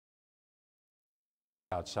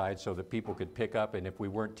outside so that people could pick up, and if we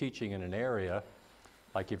weren't teaching in an area,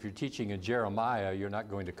 like if you're teaching in Jeremiah, you're not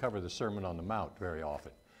going to cover the Sermon on the Mount very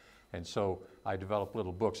often. And so I developed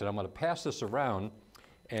little books, and I'm going to pass this around,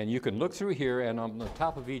 and you can look through here, and on the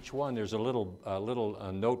top of each one there's a little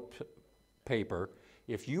note paper.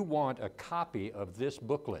 If you want a copy of this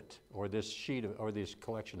booklet or this sheet of, or this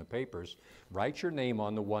collection of papers, write your name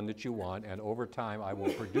on the one that you want, and over time I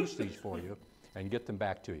will produce these for you and get them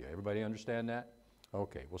back to you. Everybody understand that?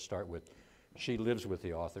 Okay, we'll start with, she lives with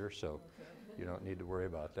the author, so you don't need to worry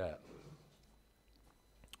about that.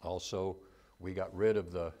 Also, we got rid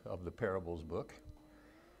of the parables book.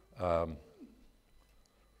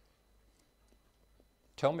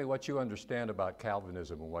 Tell me what you understand about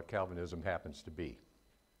Calvinism and what Calvinism happens to be.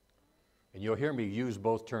 And you'll hear me use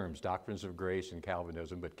both terms, Doctrines of Grace and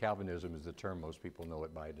Calvinism, but Calvinism is the term most people know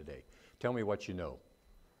it by today. Tell me what you know.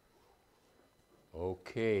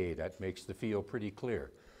 Okay, that makes the field pretty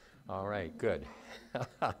clear. All right, good.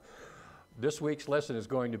 This week's lesson is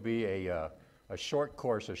going to be a short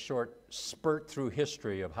course, a short spurt through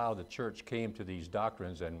history of how the church came to these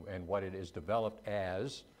doctrines and what it is developed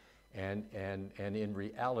as and in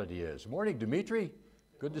reality is. Morning, Dimitri.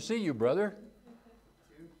 Good to see you, brother.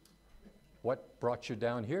 What brought you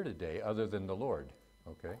down here today other than the Lord?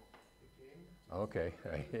 Okay. Okay.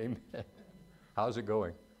 Amen. How's it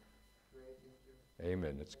going?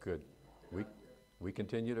 Amen. It's good. We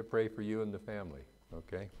continue to pray for you and the family.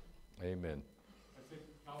 Okay? Amen. I think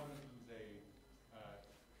Calvinism is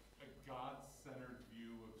a God-centered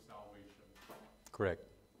view of salvation. Correct.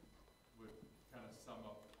 Would kind of sum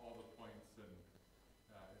up all the points, and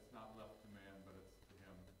it's not left to man, but it's to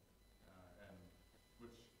him, and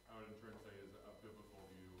which I would in turn say is a biblical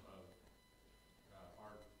view of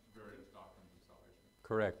our various doctrines of salvation.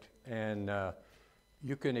 Correct. And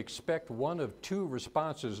you can expect one of two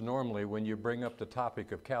responses normally when you bring up the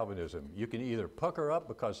topic of Calvinism. You can either pucker up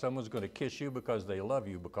because someone's going to kiss you because they love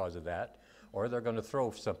you because of that, or they're going to throw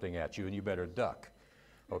something at you and you better duck,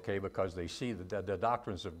 okay, because they see the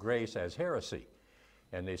doctrines of grace as heresy,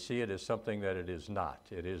 and they see it as something that it is not.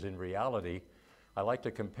 It is in reality, I like to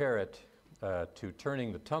compare it to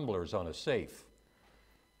turning the tumblers on a safe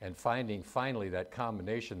and finding finally that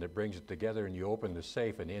combination that brings it together, and you open the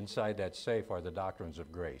safe, and inside that safe are the doctrines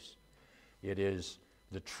of grace. It is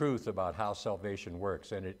the truth about how salvation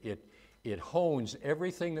works, and it hones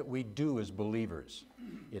everything that we do as believers.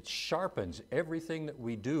 It sharpens everything that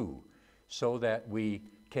we do so that we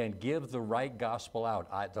can give the right gospel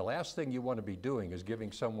out. The last thing you want to be doing is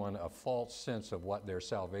giving someone a false sense of what their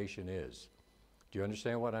salvation is. Do you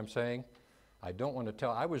understand what I'm saying? I don't want to tell.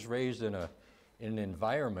 I was raised in an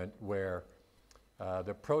environment where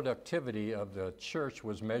the productivity of the church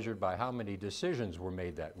was measured by how many decisions were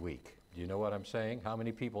made that week. Do you know what I'm saying? How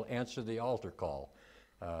many people answered the altar call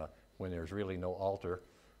when there's really no altar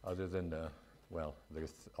other than the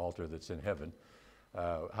altar that's in heaven.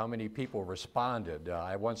 How many people responded?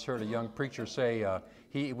 I once heard a young preacher say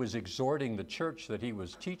he was exhorting the church that he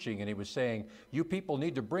was teaching, and he was saying, you people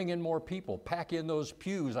need to bring in more people, pack in those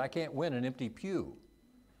pews, I can't win an empty pew.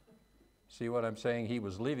 See what I'm saying? He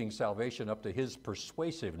was leaving salvation up to his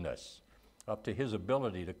persuasiveness, up to his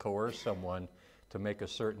ability to coerce someone to make a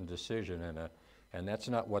certain decision, and that's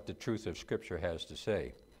not what the truth of Scripture has to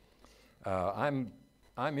say. I'm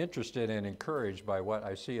interested and encouraged by what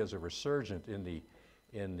I see as a resurgent in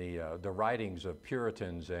the writings of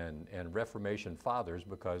Puritans and Reformation fathers,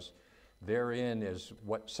 because therein is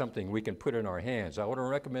something we can put in our hands. I want to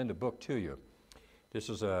recommend a book to you. This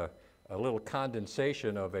is a little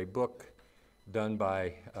condensation of a book done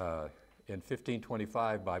by, in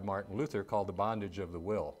 1525 by Martin Luther, called The Bondage of the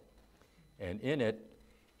Will. And in it,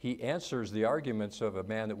 he answers the arguments of a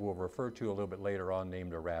man that we'll refer to a little bit later on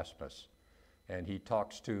named Erasmus. And he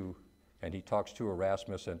talks to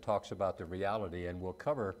Erasmus and talks about the reality, and we'll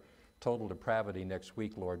cover total depravity next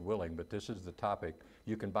week, Lord willing, but this is the topic.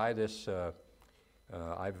 You can buy this,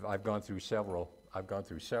 I've gone through several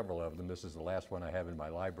of them. This is the last one I have in my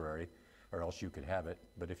library, or else you could have it.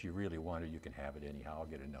 But if you really want it, you can have it anyhow. I'll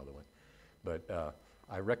get another one. But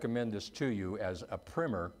I recommend this to you as a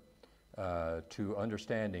primer to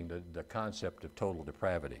understanding the concept of total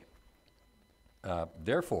depravity.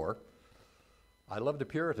 Therefore, I love the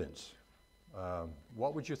Puritans.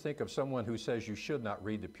 What would you think of someone who says you should not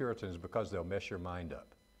read the Puritans because they'll mess your mind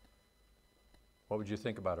up? What would you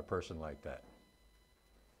think about a person like that?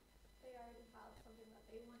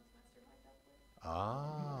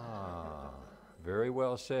 Ah, very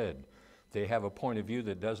well said. They have a point of view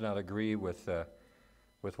that does not agree with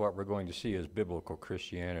what we're going to see as biblical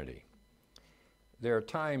Christianity. There are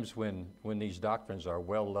times when these doctrines are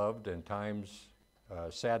well loved and times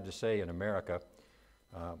sad to say, in America.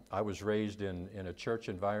 I was raised in a church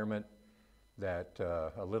environment that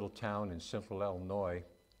a little town in central Illinois,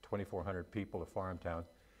 2,400 people, a farm town.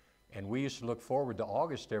 And we used to look forward to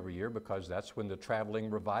August every year because that's when the traveling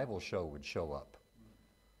revival show would show up.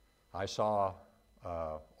 I saw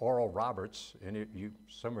Oral Roberts, and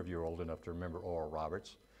some of you are old enough to remember Oral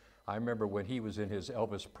Roberts. I remember when he was in his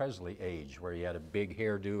Elvis Presley age, where he had a big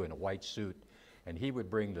hairdo and a white suit, and he would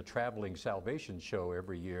bring the traveling salvation show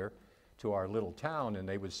every year to our little town, and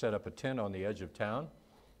they would set up a tent on the edge of town,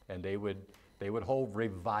 and they would hold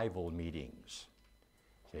revival meetings.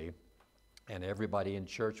 See? And everybody in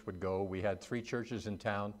church would go. We had 3 churches in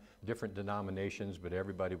town, different denominations, but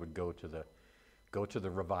everybody would go to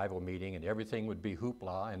the revival meeting, and everything would be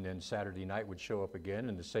hoopla, and then Saturday night would show up again,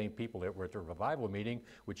 and the same people that were at the revival meeting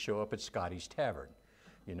would show up at Scotty's Tavern.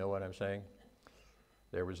 You know what I'm saying?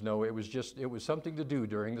 It was something to do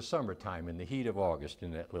during the summertime in the heat of August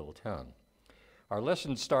in that little town. Our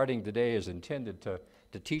lesson starting today is intended to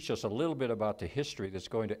teach us a little bit about the history that's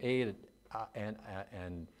going to aid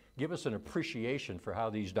and give us an appreciation for how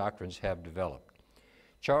these doctrines have developed.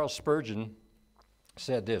 Charles Spurgeon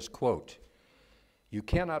said this, quote, "You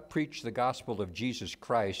cannot preach the gospel of Jesus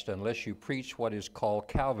Christ unless you preach what is called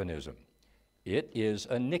Calvinism. It is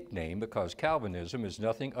a nickname because Calvinism is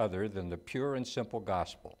nothing other than the pure and simple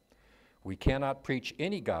gospel. We cannot preach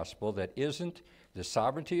any gospel that isn't the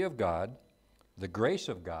sovereignty of God, the grace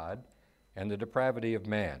of God, and the depravity of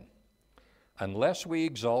man. Unless we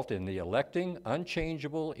exult in the electing,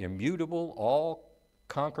 unchangeable, immutable,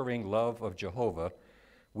 all-conquering love of Jehovah,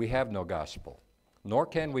 we have no gospel. Nor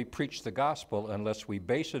can we preach the gospel unless we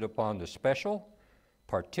base it upon the special,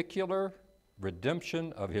 particular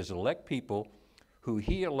redemption of his elect people who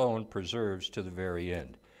he alone preserves to the very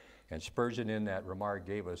end." And Spurgeon in that remark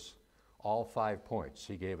gave us all 5 points.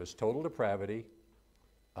 He gave us total depravity,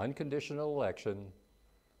 unconditional election,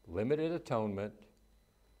 limited atonement,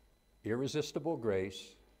 irresistible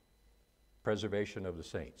grace, preservation of the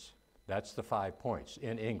saints. That's the 5 points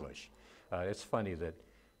in English. It's funny that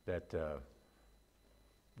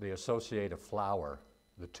they associate a flower,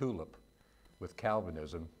 the tulip, with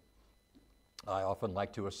Calvinism. I often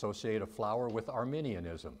like to associate a flower with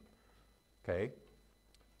Arminianism, okay?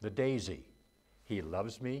 The daisy, he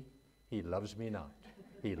loves me not.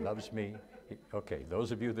 He loves me. Okay,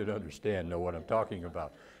 those of you that understand know what I'm talking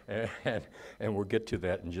about. And we'll get to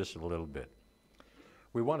that in just a little bit.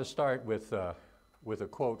 We want to start with a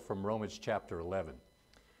quote from Romans chapter 11.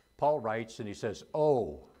 Paul writes and he says,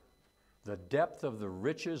 "Oh, the depth of the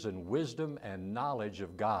riches and wisdom and knowledge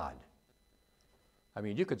of God." I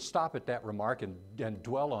mean, you could stop at that remark and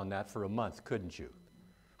dwell on that for a month, couldn't you?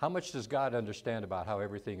 How much does God understand about how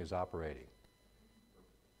everything is operating?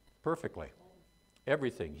 Perfectly.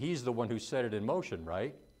 Everything. He's the one who set it in motion,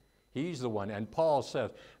 right? He's the one. And Paul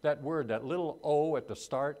says, that word, that little O at the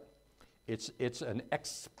start, it's an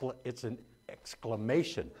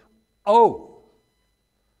exclamation. Oh!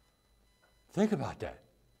 Think about that.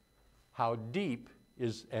 How deep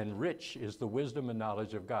and rich is the wisdom and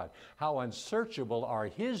knowledge of God. How unsearchable are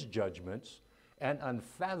his judgments and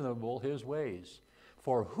unfathomable his ways.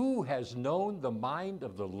 For who has known the mind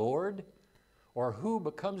of the Lord? Or who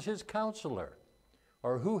becomes his counselor?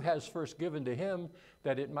 Or who has first given to him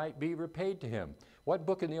that it might be repaid to him? What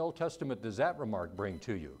book in the Old Testament does that remark bring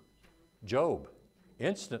to you? Job.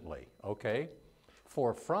 Instantly, okay?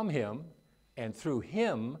 For from him and through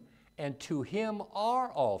him and to him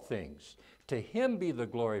are all things. To him be the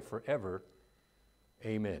glory forever.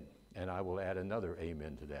 Amen. And I will add another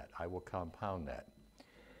amen to that. I will compound that.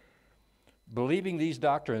 Believing these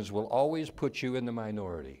doctrines will always put you in the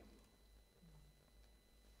minority.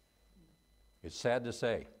 It's sad to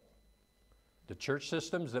say. The church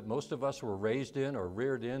systems that most of us were raised in or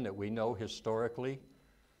reared in that we know historically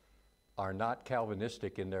are not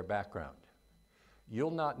Calvinistic in their background.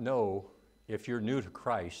 You'll not know if you're new to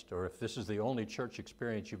Christ or if this is the only church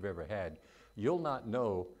experience you've ever had, you'll not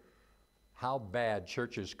know how bad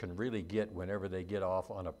churches can really get whenever they get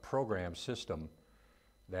off on a program system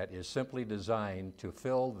that is simply designed to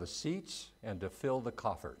fill the seats and to fill the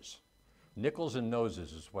coffers. Nickels and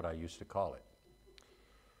noses is what I used to call it.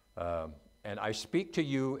 And I speak to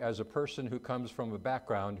you as a person who comes from a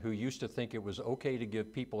background who used to think it was okay to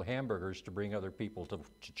give people hamburgers to bring other people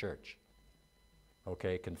to church.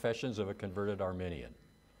 Okay, Confessions of a Converted Arminian.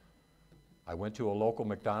 I went to a local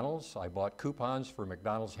McDonald's, I bought coupons for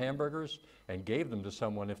McDonald's hamburgers and gave them to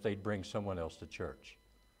someone if they'd bring someone else to church.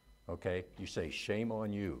 Okay, you say, shame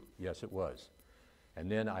on you. Yes, it was.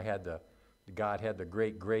 And then God had the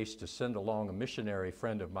great grace to send along a missionary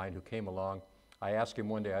friend of mine who came along. I asked him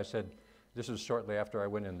one day, I said, This was shortly after I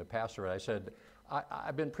went in the pastorate. I said,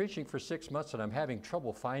 I've been preaching for 6 months and I'm having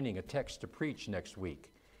trouble finding a text to preach next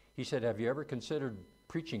week. He said, have you ever considered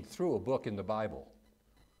preaching through a book in the Bible?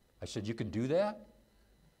 I said, you can do that?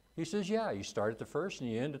 He says, yeah, you start at the first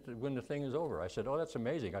and you end at when the thing is over. I said, oh, that's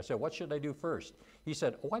amazing. I said, what should I do first? He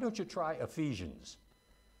said, why don't you try Ephesians?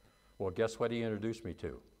 Well, guess what he introduced me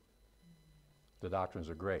to? The Doctrines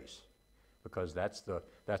of Grace, because that's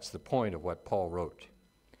the point of what Paul wrote.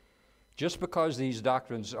 Just because these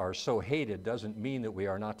doctrines are so hated doesn't mean that we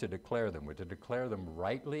are not to declare them. We're to declare them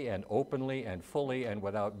rightly and openly and fully and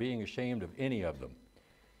without being ashamed of any of them.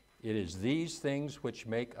 It is these things which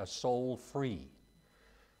make a soul free.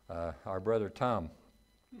 Our brother Tom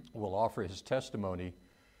will offer his testimony,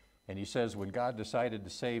 and he says when God decided to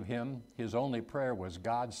save him, his only prayer was,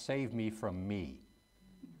 God, save me from me.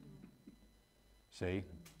 See?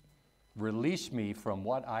 Release me from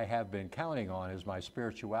what I have been counting on as my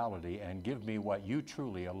spirituality and give me what you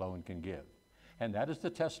truly alone can give. And that is the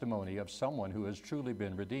testimony of someone who has truly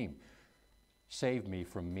been redeemed. Save me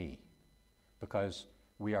from me. Because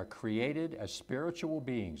we are created as spiritual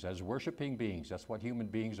beings, as worshiping beings. That's what human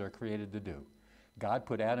beings are created to do. God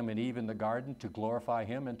put Adam and Eve in the garden to glorify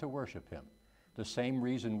him and to worship him. The same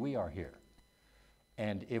reason we are here.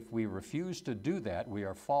 And if we refuse to do that, we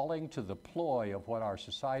are falling to the ploy of what our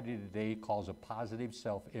society today calls a positive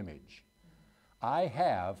self-image. I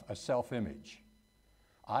have a self-image.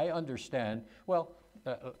 I understand. Well,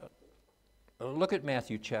 look at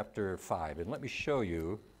Matthew chapter 5, and let me show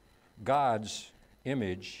you God's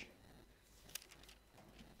image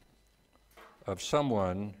of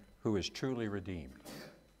someone who is truly redeemed.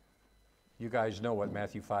 You guys know what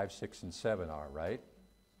Matthew 5, 6, and 7 are, right?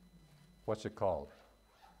 What's it called?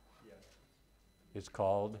 It's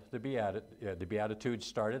called the Beatitudes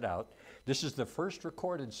started out. This is the first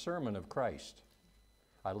recorded sermon of Christ.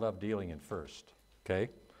 I love dealing in first,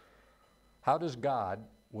 okay? How does God,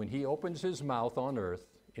 when he opens his mouth on earth,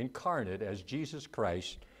 incarnate as Jesus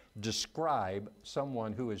Christ, describe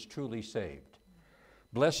someone who is truly saved?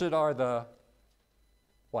 Blessed are the,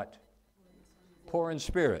 what? Poor in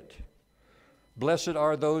spirit. Blessed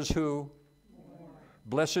are those who,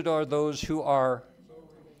 blessed are those who are,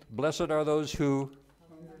 blessed are those who,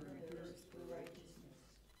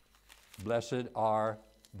 blessed are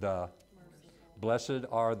the, blessed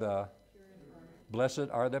are the, blessed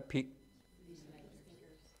are the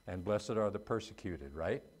and blessed are the persecuted,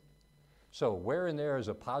 right? So where in there is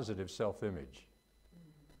a positive self-image?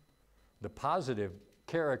 The positive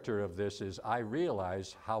character of this is I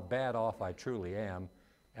realize how bad off I truly am,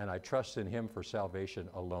 and I trust in him for salvation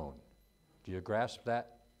alone. Do you grasp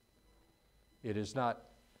that? It is not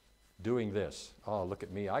doing this. Oh, look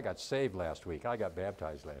at me. I got saved last week. I got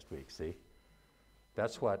baptized last week, see?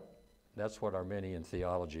 That's what Arminian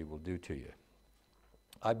theology will do to you.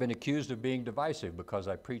 I've been accused of being divisive because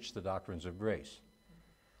I preach the doctrines of grace.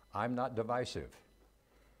 I'm not divisive.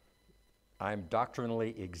 I'm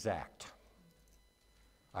doctrinally exact.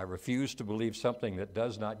 I refuse to believe something that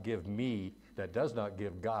does not give me, that does not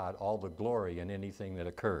give God all the glory in anything that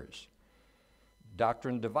occurs.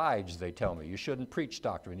 Doctrine divides, they tell me. You shouldn't preach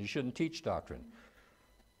doctrine. You shouldn't teach doctrine.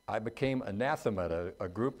 I became anathema to a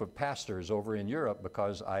group of pastors over in Europe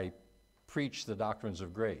because I preached the doctrines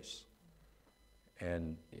of grace.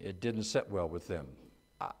 And it didn't sit well with them.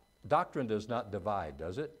 Doctrine does not divide,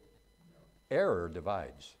 does it? Error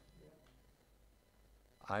divides.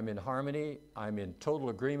 I'm in harmony. I'm in total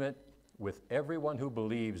agreement with everyone who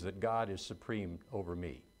believes that God is supreme over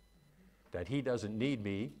me, that he doesn't need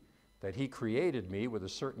me, that he created me with a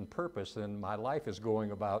certain purpose, and my life is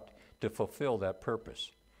going about to fulfill that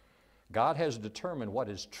purpose. God has determined what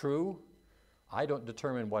is true. I don't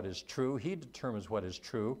determine what is true. He determines what is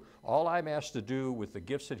true. All I'm asked to do with the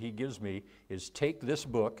gifts that he gives me is take this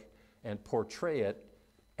book and portray it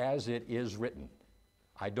as it is written.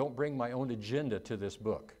 I don't bring my own agenda to this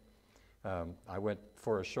book. I went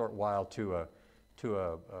for a short while to a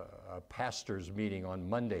pastor's meeting on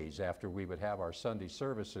Mondays after we would have our Sunday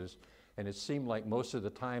services, and it seemed like most of the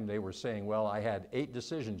time they were saying, well, I had 8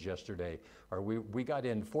 decisions yesterday, or we got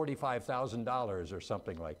in $45,000 or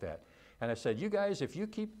something like that. And I said, you guys, if you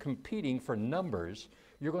keep competing for numbers,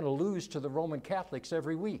 you're going to lose to the Roman Catholics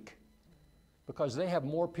every week because they have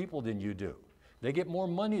more people than you do. They get more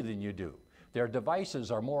money than you do. Their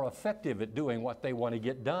devices are more effective at doing what they want to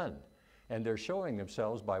get done. And they're showing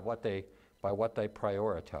themselves by what they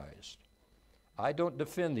prioritized. I don't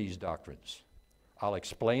defend these doctrines. I'll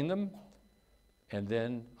explain them, and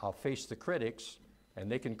then I'll face the critics,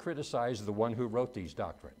 and they can criticize the one who wrote these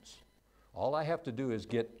doctrines. All I have to do is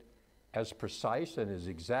get as precise and as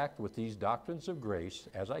exact with these doctrines of grace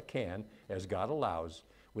as I can, as God allows,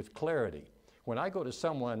 with clarity. When I go to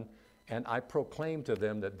someone and I proclaim to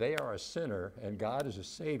them that they are a sinner and God is a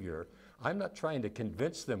Savior, I'm not trying to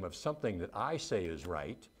convince them of something that I say is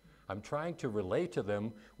right. I'm trying to relate to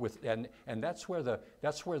them with, and that's where the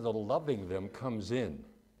loving them comes in.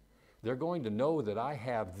 They're going to know that I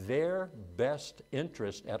have their best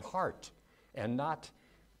interest at heart and not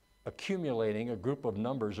accumulating a group of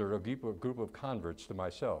numbers or a group of converts to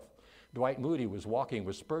myself. Dwight Moody was walking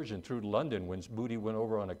with Spurgeon through London when Moody went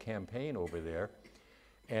over on a campaign over there.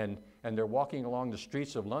 And they're walking along the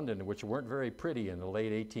streets of London, which weren't very pretty in the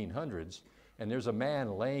late 1800s. And there's a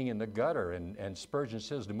man laying in the gutter. And Spurgeon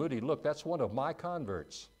says to Moody, look, that's one of my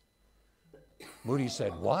converts. Moody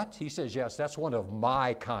said, what? He says, yes, that's one of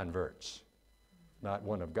my converts. Not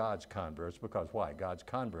one of God's converts, because why? God's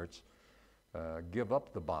converts give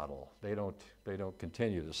up the bottle. They don't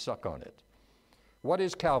continue to suck on it. What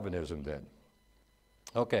is Calvinism then?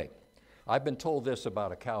 Okay, I've been told this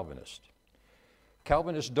about a Calvinist.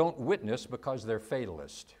 Calvinists don't witness because they're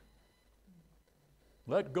fatalist.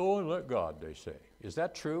 Let go and let God, they say. Is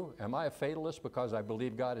that true? Am I a fatalist because I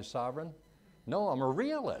believe God is sovereign? No, I'm a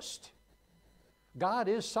realist. God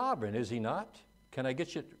is sovereign, is he not? Can I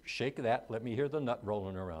get you to shake that? Let me hear the nut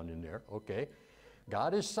rolling around in there. Okay.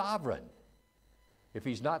 God is sovereign. If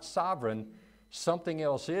he's not sovereign, something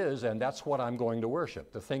else is, and that's what I'm going to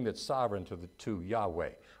worship, the thing that's sovereign to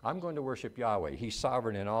Yahweh. I'm going to worship Yahweh. He's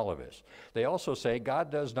sovereign in all of us. They also say God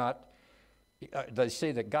does not, they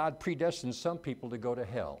say that God predestines some people to go to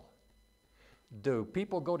hell. Do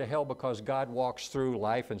people go to hell because God walks through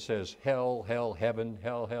life and says, hell, hell, heaven,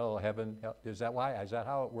 hell, hell, heaven? Hell? Is that why? Is that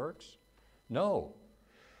how it works? No.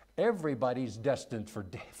 Everybody's destined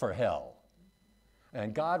for hell.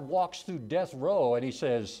 And God walks through death row and he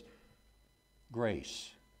says, grace.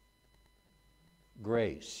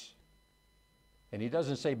 Grace. And he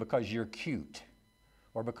doesn't say because you're cute,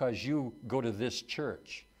 or because you go to this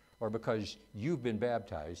church, or because you've been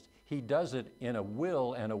baptized. He does it in a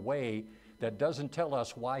will and a way that doesn't tell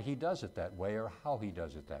us why he does it that way or how he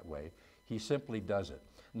does it that way. He simply does it.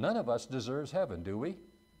 None of us deserves heaven, do we?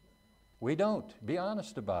 We don't. Be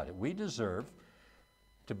honest about it. We deserve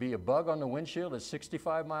to be a bug on the windshield at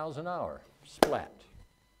 65 miles an hour. Splat.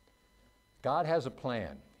 God has a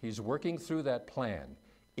plan. He's working through that plan.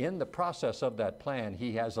 In the process of that plan,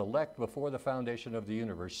 he has elect before the foundation of the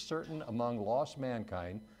universe certain among lost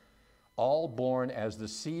mankind, all born as the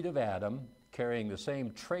seed of Adam, carrying the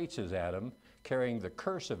same traits as Adam, carrying the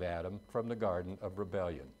curse of Adam from the garden of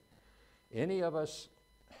rebellion. Any of us,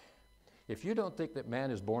 if you don't think that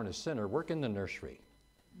man is born a sinner, work in the nursery.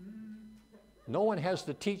 No one has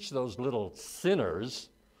to teach those little sinners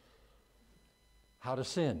how to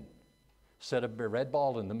sin. Set a red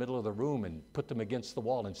ball in the middle of the room and put them against the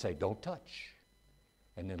wall and say, don't touch.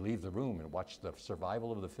 And then leave the room and watch the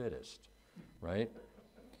survival of the fittest, right?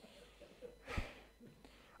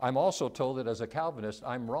 I'm also told that as a Calvinist,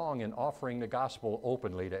 I'm wrong in offering the gospel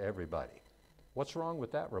openly to everybody. What's wrong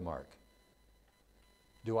with that remark?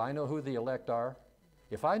 Do I know who the elect are?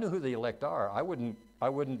 If I knew who the elect are, I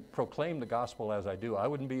wouldn't proclaim the gospel as I do. I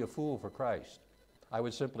wouldn't be a fool for Christ. I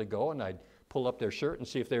would simply go and I'd pull up their shirt and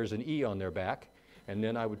see if there's an E on their back, and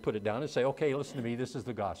then I would put it down and say, okay, listen to me, this is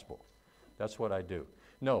the gospel. That's what I do.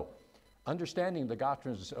 No, understanding the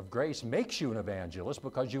doctrines of grace makes you an evangelist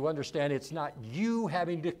because you understand it's not you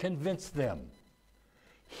having to convince them.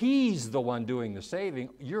 He's the one doing the saving.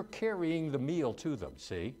 You're carrying the meal to them,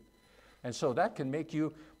 see? And so that can make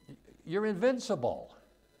you're invincible.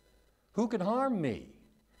 Who can harm me?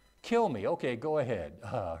 Kill me. Okay, go ahead.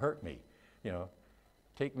 Hurt me.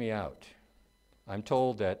 Take me out. I'm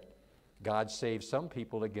told that God saves some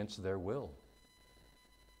people against their will.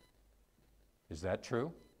 Is that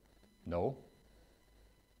true? No.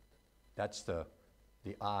 That's the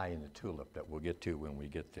eye in the tulip that we'll get to when we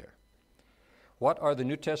get there. What are the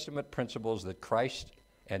New Testament principles that Christ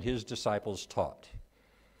and his disciples taught?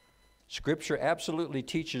 Scripture absolutely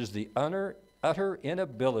teaches the utter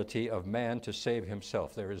inability of man to save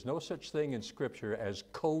himself. There is no such thing in Scripture as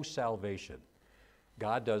co-salvation.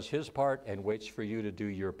 God does his part and waits for you to do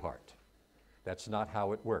your part. That's not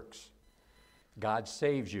how it works. God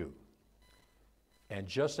saves you. And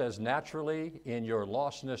just as naturally in your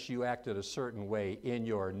lostness you acted a certain way, in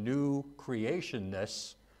your new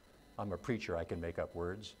creationness, I'm a preacher, I can make up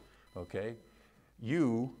words, okay?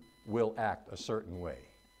 You will act a certain way.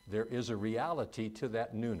 There is a reality to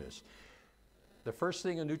that newness. The first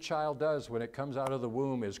thing a new child does when it comes out of the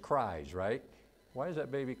womb is cries, right? Why does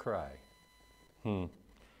that baby cry?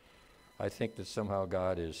 I think that somehow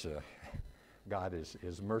God is God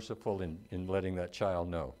is merciful in letting that child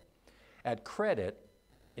know. At credit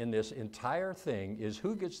in this entire thing is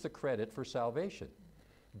who gets the credit for salvation.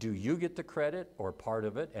 Do you get the credit or part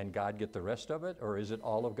of it and God get the rest of it, or is it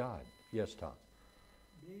all of God? Yes, Tom.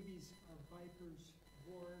 Babies are vipers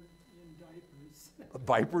born in diapers.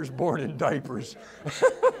 Vipers born in diapers. He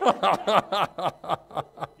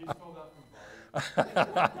stole that from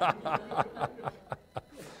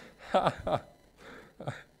Bobby.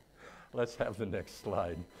 Let's have the next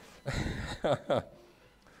slide.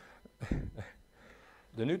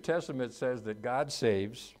 The New Testament says that God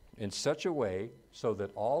saves in such a way so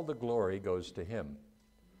that all the glory goes to him.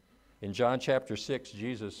 In John chapter 6,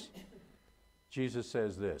 Jesus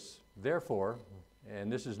says this, therefore,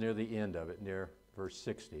 and this is near the end of it, near verse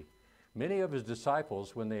 60, many of his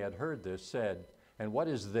disciples, when they had heard this, said, and what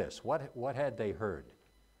is this? What had they heard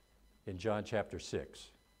in John chapter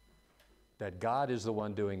 6? That God is the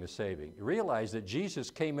one doing the saving. You realize that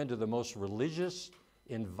Jesus came into the most religious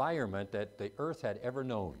environment that the earth had ever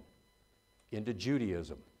known, into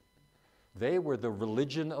Judaism. They were the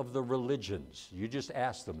religion of the religions. You just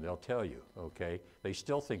ask them, they'll tell you, okay? They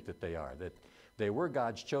still think that they are, that they were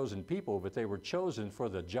God's chosen people, but they were chosen for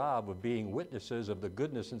the job of being witnesses of the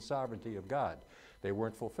goodness and sovereignty of God. They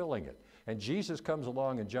weren't fulfilling it. And Jesus comes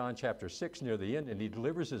along in John chapter 6 near the end, and he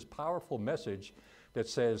delivers his powerful message that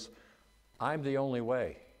says, I'm the only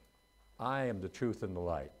way. I am the truth and the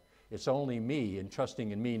light. It's only me and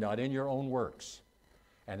trusting in me, not in your own works.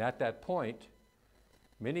 And at that point,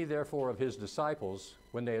 many therefore of his disciples,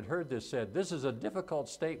 when they had heard this, said, this is a difficult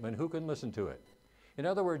statement. Who can listen to it? In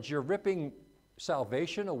other words, you're ripping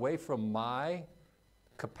salvation away from my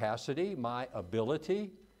capacity, my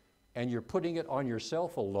ability, and you're putting it on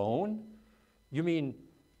yourself alone? You mean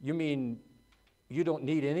you don't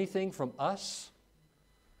need anything from us?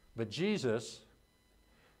 But Jesus,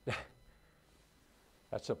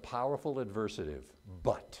 that's a powerful adversative,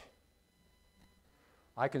 but.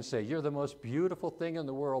 I can say, you're the most beautiful thing in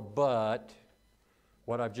the world, but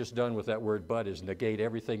what I've just done with that word but is negate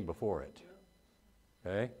everything before it.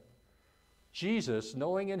 Okay? Jesus,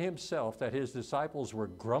 knowing in himself that his disciples were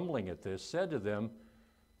grumbling at this, said to them,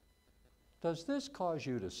 does this cause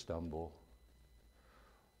you to stumble?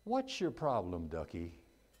 What's your problem, ducky?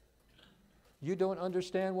 You don't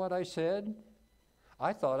understand what I said?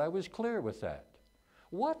 I thought I was clear with that.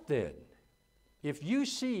 What then? If you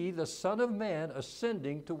see the Son of Man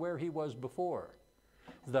ascending to where he was before,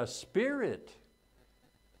 the Spirit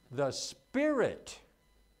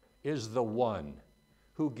is the one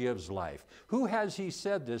who gives life. Who has he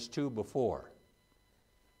said this to before?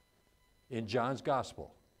 In John's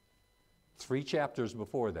Gospel, 3 chapters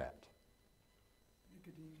before that.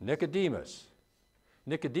 Nicodemus.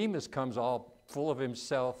 Nicodemus comes all full of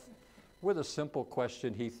himself with a simple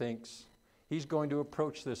question he thinks. He's going to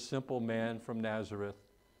approach this simple man from Nazareth.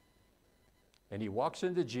 And he walks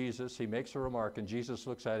into Jesus, he makes a remark, and Jesus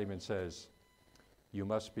looks at him and says, you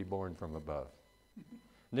must be born from above.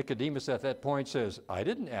 Nicodemus at that point says, I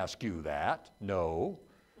didn't ask you that. No.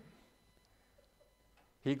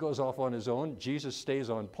 He goes off on his own. Jesus stays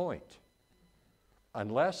on point.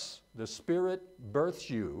 Unless the Spirit births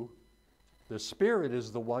you, the Spirit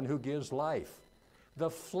is the one who gives life. The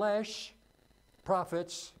flesh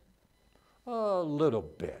profits a little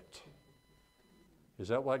bit. Is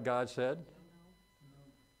that what God said?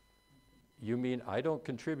 You mean I don't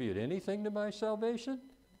contribute anything to my salvation?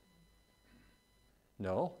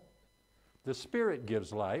 No. The Spirit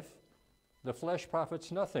gives life. The flesh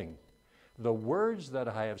profits nothing. The words that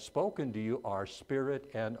I have spoken to you are spirit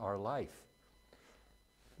and are life.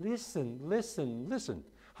 Listen, listen, listen.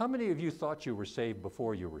 How many of you thought you were saved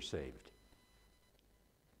before you were saved?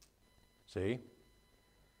 See?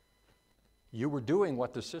 You were doing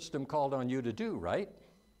what the system called on you to do, right?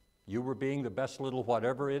 You were being the best little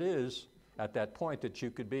whatever it is at that point that you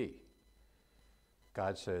could be.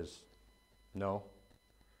 God says, no.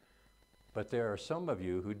 But there are some of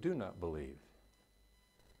you who do not believe.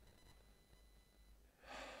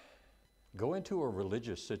 Go into a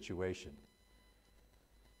religious situation.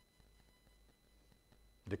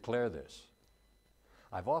 Declare this.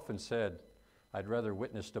 I've often said, I'd rather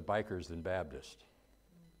witness to bikers than Baptists.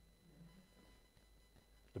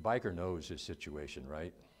 The biker knows his situation,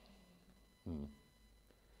 right?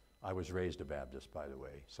 I was raised a Baptist, by the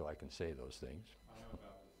way, so I can say those things.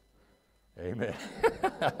 Amen.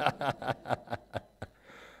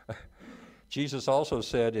 Jesus also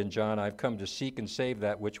said in John, I've come to seek and save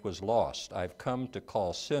that which was lost. I've come to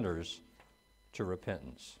call sinners to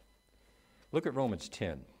repentance. Look at Romans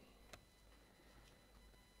 10.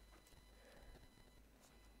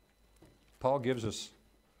 Paul gives us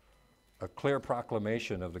a clear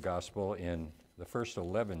proclamation of the gospel in the first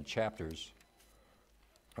 11 chapters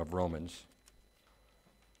of Romans.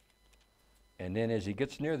 And then as he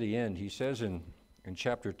gets near the end, he says in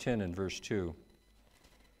chapter 10 and verse 2,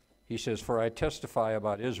 he says, "For I testify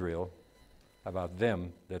about Israel, about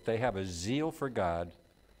them, that they have a zeal for God,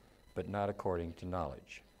 but not according to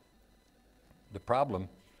knowledge." The problem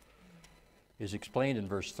is explained in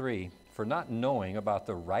verse 3, "For not knowing about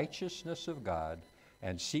the righteousness of God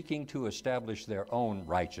and seeking to establish their own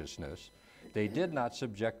righteousness, they did not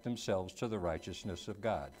subject themselves to the righteousness of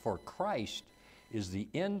God. For Christ is the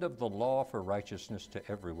end of the law for righteousness to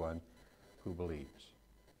everyone who believes."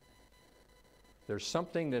 There's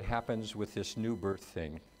something that happens with this new birth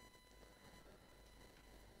thing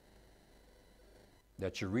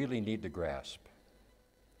that you really need to grasp.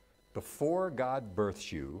 Before God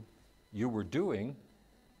births you, you were doing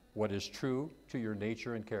what is true to your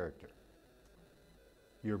nature and character.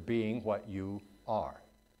 You're being what you are,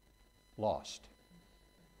 lost,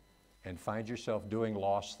 and find yourself doing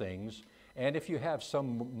lost things. And if you have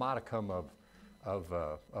some modicum of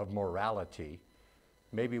morality,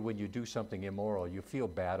 maybe when you do something immoral, you feel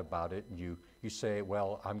bad about it, and you say,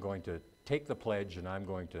 well, I'm going to take the pledge and I'm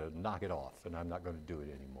going to knock it off, and I'm not going to do it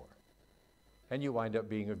anymore. And you wind up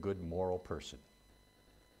being a good moral person.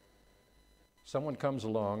 Someone comes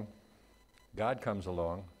along, God comes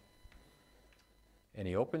along, and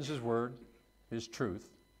he opens his word, his truth,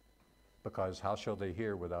 because how shall they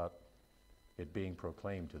hear without it being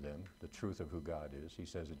proclaimed to them, the truth of who God is, he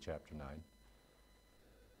says in chapter 9.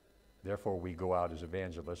 Therefore we go out as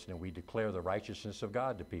evangelists and we declare the righteousness of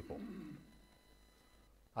God to people.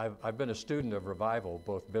 I've been a student of revival,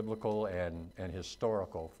 both biblical and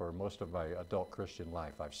historical, for most of my adult Christian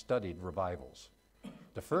life. I've studied revivals.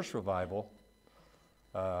 The first revival,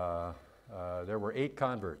 there were 8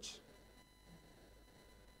 converts.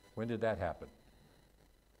 When did that happen?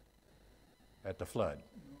 At the flood.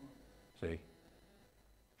 See?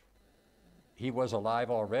 He was alive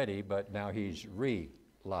already, but now he's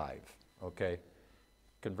live. Okay?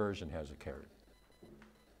 Conversion has occurred.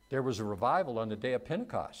 There was a revival on the day of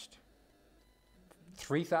Pentecost.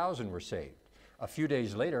 3,000 were saved. A few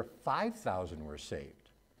days later, 5,000 were saved.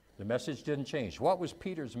 The message didn't change. What was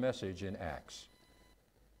Peter's message in Acts?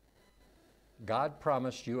 God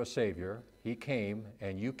promised you a Savior. He came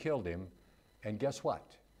and you killed him. And guess what?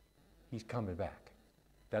 He's coming back.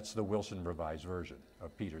 That's the Wilson Revised Version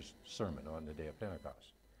of Peter's sermon on the day of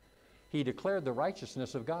Pentecost. He declared the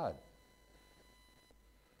righteousness of God.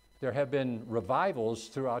 There have been revivals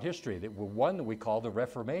throughout history. That were one that we call the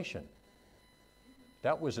Reformation.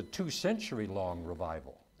 That was a 2-century-long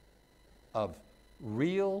revival of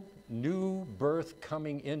real new birth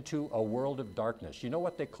coming into a world of darkness. You know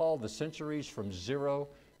what they call the centuries from 0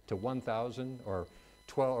 to 1,000 or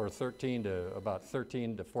 12 or 13 to about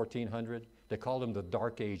 13 to 1400? They call them the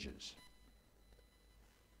Dark Ages.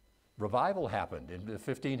 Revival happened in the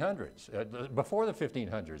 1500s. Before the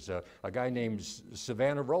 1500s, a guy named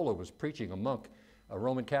Savonarola was preaching, a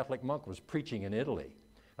Roman Catholic monk was preaching in Italy.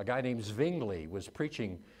 A guy named Zwingli was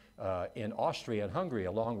preaching in Austria and Hungary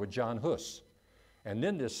along with John Hus. And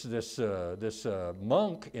then this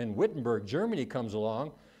monk in Wittenberg, Germany comes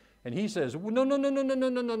along, and he says,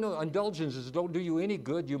 no, indulgences don't do you any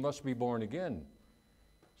good, you must be born again.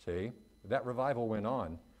 See, that revival went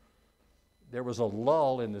on. There was a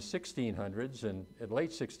lull in the 1600s, and at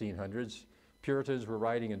late 1600s, Puritans were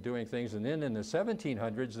writing and doing things, and then in the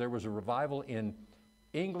 1700s, there was a revival in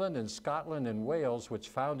England and Scotland and Wales, which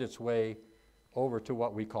found its way over to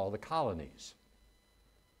what we call the colonies.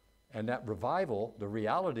 And that revival, the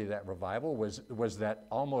reality of that revival was that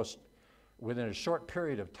almost within a short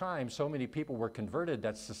period of time, so many people were converted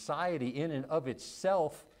that society in and of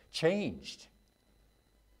itself changed.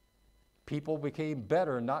 People became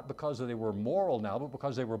better, not because they were moral now, but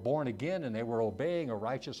because they were born again and they were obeying a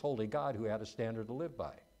righteous, holy God who had a standard to live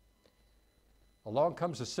by. Along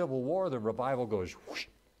comes the Civil War, the revival goes whoosh.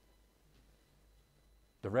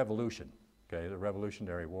 The Revolution, okay, the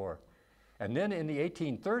Revolutionary War. And then in the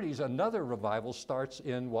 1830s, another revival starts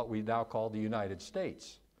in what we now call the United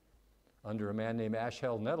States, under a man named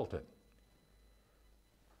Ashel Nettleton.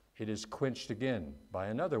 It is quenched again by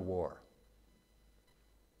another war,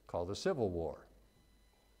 called the Civil War.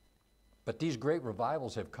 But these great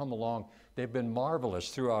revivals have come along. They've been marvelous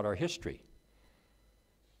throughout our history.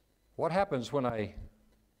 What happens when I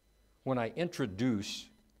introduce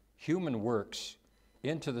human works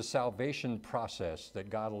into the salvation process that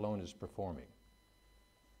God alone is performing?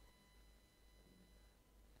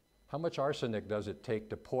 How much arsenic does it take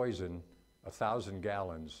to poison 1,000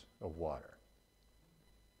 gallons of water?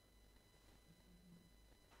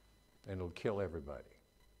 and it'll kill everybody.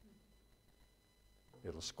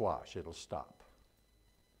 It'll squash, it'll stop.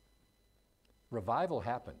 Revival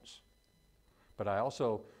happens. But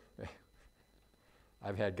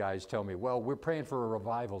I've had guys tell me, well, we're praying for a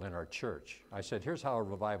revival in our church. I said, here's how a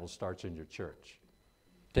revival starts in your church.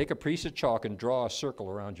 Take a piece of chalk and draw a circle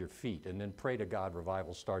around your feet, and then pray to God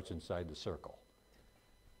revival starts inside the circle.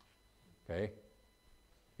 Okay?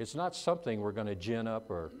 It's not something we're going to gin up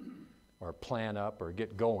or plan up or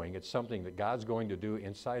get going. It's something that God's going to do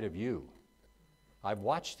inside of you. I've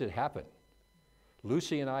watched it happen.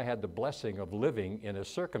 Lucy and I had the blessing of living in a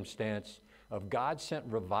circumstance of God-sent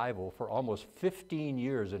revival for almost 15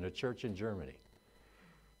 years in a church in Germany.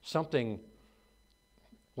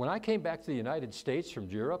 When I came back to the United States from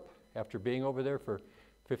Europe, after being over there for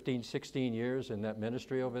 15, 16 years in that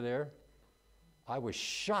ministry over there, I was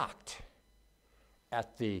shocked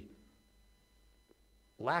at the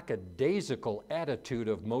lackadaisical attitude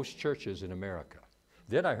of most churches in America.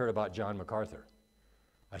 Then I heard about John MacArthur.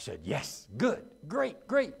 I said, yes, good, great,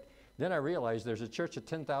 great. Then I realized there's a church of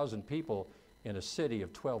 10,000 people in a city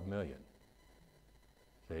of 12 million.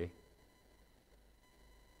 See?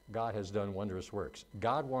 God has done wondrous works.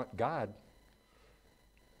 God,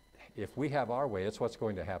 if we have our way, it's what's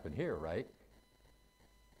going to happen here, right?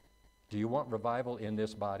 Do you want revival in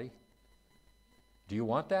this body? Do you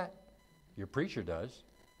want that? Your preacher does.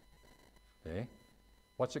 Okay?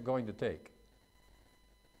 What's it going to take?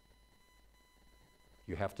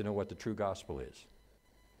 You have to know what the true gospel is.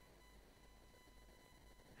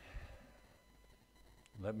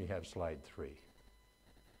 Let me have slide 3.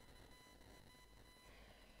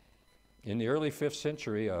 In the early 5th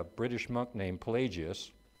century, a British monk named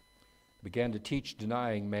Pelagius began to teach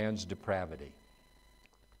denying man's depravity.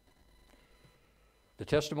 The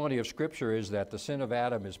testimony of Scripture is that the sin of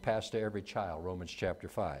Adam is passed to every child, Romans chapter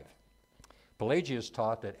 5. Pelagius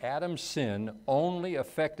taught that Adam's sin only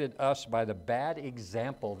affected us by the bad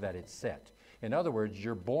example that it set. In other words,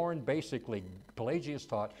 you're born basically, Pelagius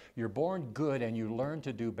taught, you're born good and you learn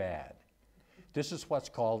to do bad. This is what's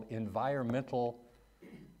called environmental,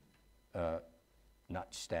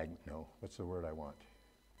 what's the word I want?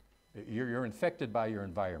 You're infected by your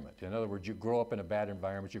environment. In other words, you grow up in a bad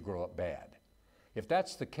environment, you grow up bad. If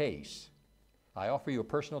that's the case, I offer you a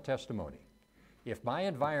personal testimony. If my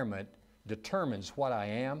environment determines what I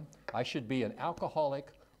am, I should be an alcoholic,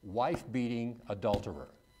 wife-beating adulterer,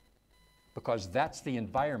 because that's the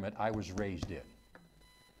environment I was raised in.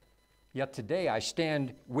 Yet today I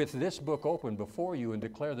stand with this book open before you and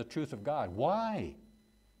declare the truth of God. Why?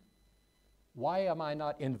 Why am I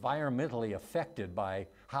not environmentally affected by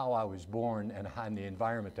how I was born and the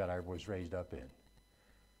environment that I was raised up in?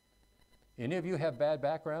 Any of you have bad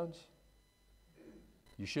backgrounds?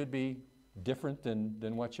 You should be different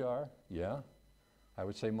than what you are? Yeah? I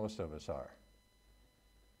would say most of us are.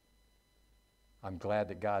 I'm glad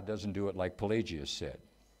that God doesn't do it like Pelagius said.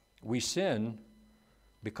 We sin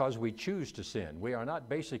because we choose to sin. We are not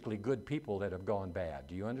basically good people that have gone bad.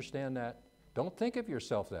 Do you understand that? Don't think of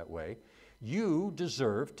yourself that way. You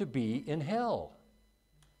deserve to be in hell.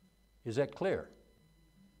 Is that clear?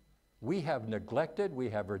 We have neglected, we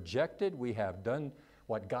have rejected, we have done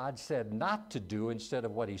what God said not to do instead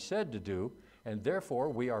of what He said to do, and therefore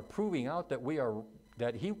we are proving out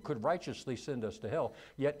that He could righteously send us to hell.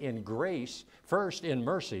 Yet in grace, first in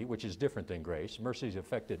mercy, which is different than grace, mercy's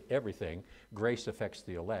affected everything, grace affects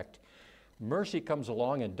the elect. Mercy comes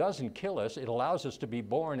along and doesn't kill us, it allows us to be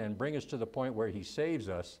born and bring us to the point where He saves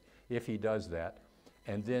us, if He does that.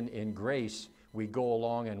 And then in grace, we go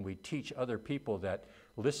along and we teach other people that,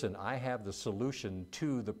 listen, I have the solution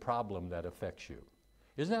to the problem that affects you.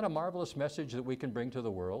 Isn't that a marvelous message that we can bring to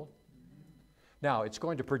the world? Now, it's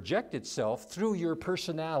going to project itself through your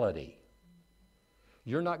personality.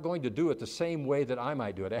 You're not going to do it the same way that I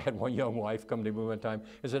might do it. I had one young wife come to me one time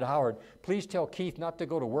and said, Howard, please tell Keith not to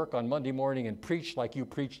go to work on Monday morning and preach like you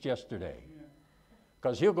preached yesterday.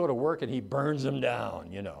 Because he'll go to work and he burns them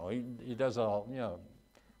down, you know. He does all, you know,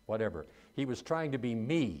 whatever. He was trying to be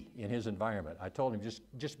me in his environment. I told him,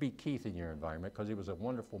 just be Keith in your environment, because he was a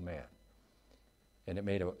wonderful man. And it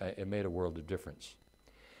made a world of difference.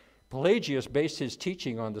 Pelagius based his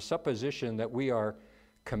teaching on the supposition that we are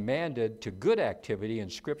commanded to good activity in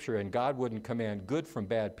Scripture, and God wouldn't command good from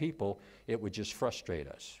bad people. It would just frustrate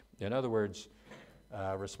us. In other words,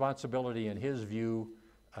 responsibility in his view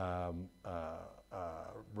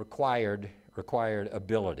required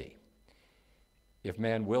ability. If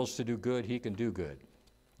man wills to do good, he can do good.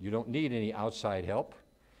 You don't need any outside help.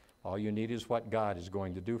 All you need is what God is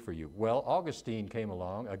going to do for you. Well, Augustine came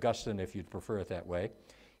along, Augustine if you'd prefer it that way.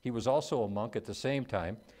 He was also a monk at the same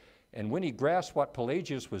time, And when he grasped what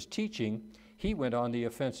Pelagius was teaching, he went on the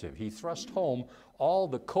offensive. He thrust home all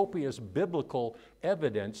the copious biblical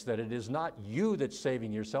evidence that it is not you that's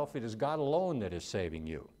saving yourself, it is God alone that is saving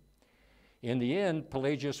you. In the end,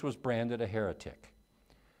 Pelagius was branded a heretic.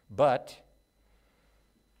 But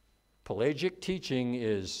Pelagic teaching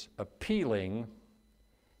is appealing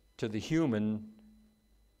to the human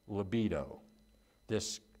libido,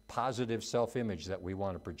 this positive self-image that we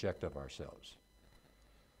want to project of ourselves.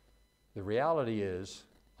 The reality is,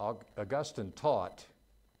 Augustine taught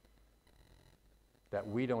that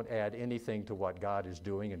we don't add anything to what God is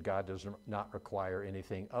doing, and God does not require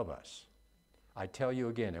anything of us. I tell you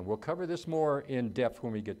again, and we'll cover this more in depth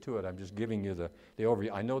when we get to it. I'm just giving you the overview.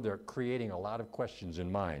 I know they're creating a lot of questions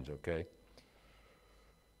in minds, okay?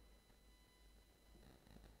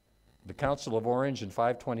 The Council of Orange in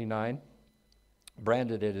 529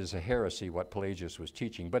 branded it as a heresy, what Pelagius was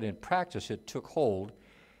teaching, but in practice it took hold,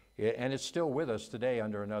 and it's still with us today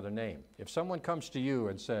under another name. If someone comes to you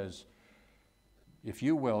and says, if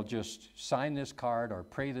you will just sign this card or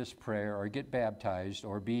pray this prayer or get baptized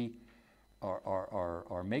or be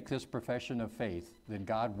or make this profession of faith, then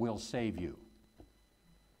God will save you.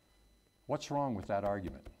 What's wrong with that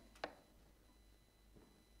argument?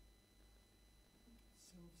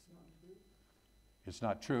 It's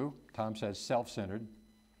not true. Tom says self-centered.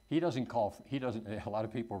 A lot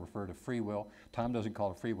of people refer to free will. Tom doesn't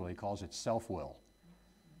call it free will, he calls it self-will.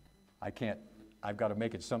 I've got to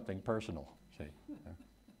make it something personal, see.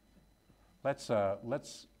 Let's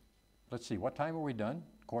see, what time are we done?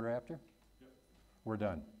 Quarter after? Yep. We're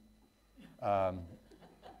done.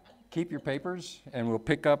 Keep your papers, and we'll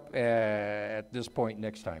pick up at this point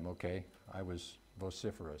next time, okay? I was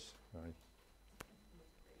vociferous. All right.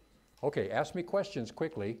 Okay, ask me questions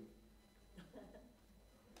quickly.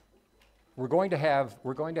 We're going to have,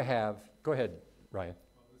 go ahead, Ryan.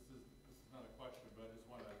 Well, this is not a question, but I just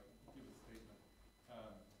want to give a statement.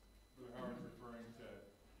 Brother Howard's referring to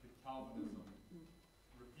Calvinism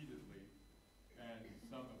repeatedly, and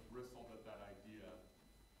some have bristled at that idea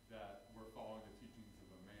that we're following the teachings of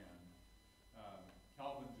a man.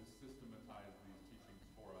 Calvin just systematized these teachings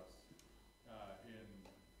for us in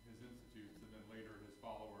his institutes, and then later his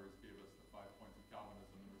followers gave us the 5 points of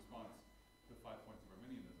Calvinism in response to the 5 points of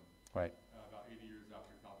Arminianism. Right. About 80 years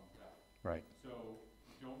after Calvin's death. Right. So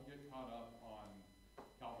don't get caught up on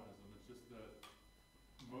Calvinism. It's just the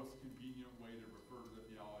most convenient way to refer to the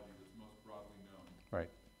theology that's most broadly known. Right.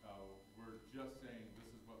 We're just saying this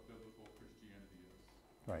is what biblical Christianity is.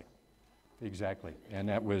 Right. Exactly. And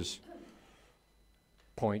that was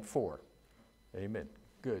point 4. Amen.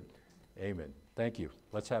 Good. Amen. Thank you.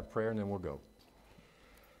 Let's have prayer and then we'll go.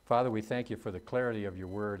 Father, we thank you for the clarity of your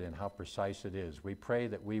word and how precise it is. We pray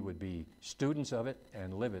that we would be students of it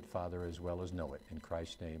and live it, Father, as well as know it. In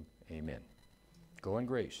Christ's name, amen. Go in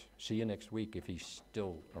grace. See you next week if he's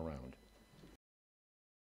still around.